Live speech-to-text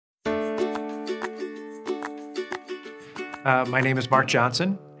My name is Mark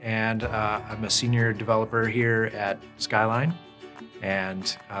Johnson, and I'm a senior developer here at Skyline. And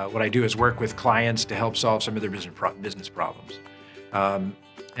what I do is work with clients to help solve some of their business problems.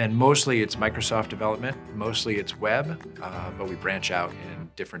 And mostly it's Microsoft development, mostly it's web, but we branch out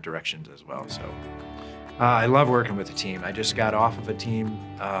in different directions as well. So I love working with a team. I just got off of a team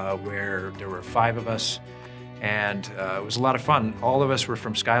where there were 5 of us, and it was a lot of fun. All of us were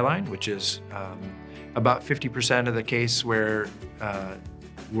from Skyline, which is about 50% of the case where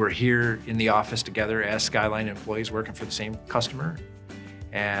we're here in the office together as Skyline employees working for the same customer.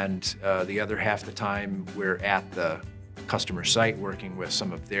 And the other half the time we're at the customer site working with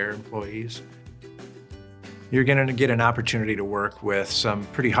some of their employees. You're going to get an opportunity to work with some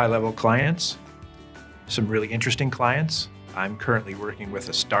pretty high-level clients, some really interesting clients. I'm currently working with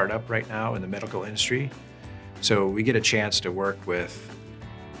a startup right now in the medical industry. So we get a chance to work with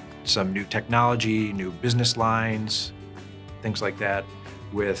some new technology, new business lines, things like that,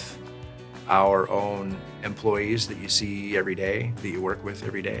 with our own employees that you see every day, that you work with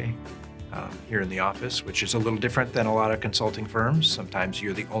every day here in the office, which is a little different than a lot of consulting firms. Sometimes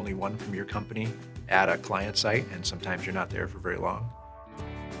you're the only one from your company at a client site, and sometimes you're not there for very long.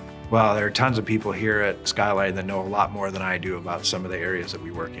 Well, there are tons of people here at Skyline that know a lot more than I do about some of the areas that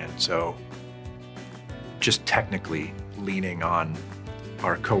we work in. So just technically leaning on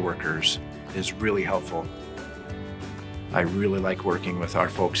our coworkers is really helpful. I really like working with our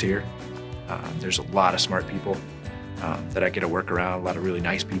folks here. There's a lot of smart people that I get to work around, a lot of really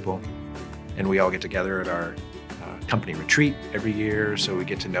nice people. And we all get together at our company retreat every year, so we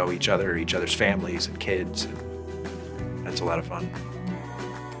get to know each other's families and kids. And that's a lot of fun.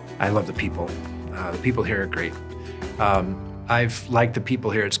 I love the people. The people here are great. I've liked the people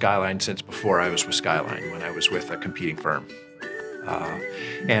here at Skyline since before I was with Skyline, when I was with a competing firm.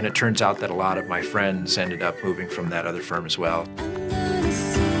 And it turns out that a lot of my friends ended up moving from that other firm as well.